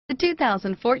The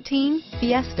 2014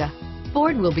 Fiesta.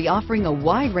 Ford will be offering a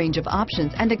wide range of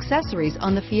options and accessories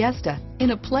on the Fiesta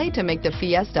in a play to make the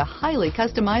Fiesta highly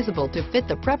customizable to fit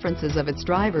the preferences of its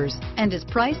drivers and is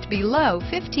priced below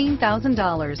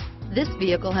 $15,000. This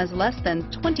vehicle has less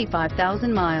than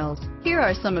 25,000 miles. Here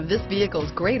are some of this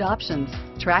vehicle's great options: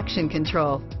 traction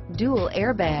control, dual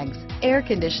airbags, air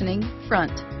conditioning,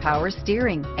 front, power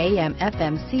steering,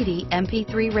 AM/FM CD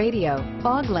MP3 radio,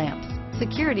 fog lamps,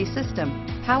 security system,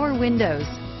 power windows,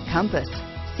 compass,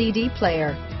 CD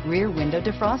player, rear window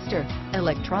defroster,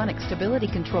 electronic stability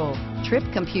control, trip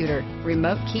computer,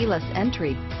 remote keyless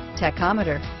entry,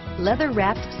 tachometer,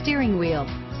 leather-wrapped steering wheel,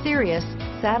 SIRIUS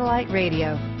Satellite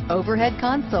Radio, overhead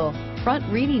console, front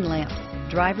reading lamps,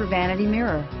 driver vanity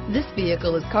mirror. This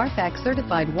vehicle is CARFAX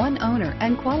certified one owner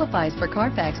and qualifies for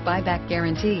CARFAX buyback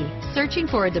guarantee. Searching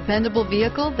for a dependable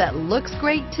vehicle that looks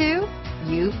great too?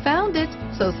 You found it,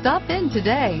 so stop in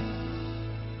today.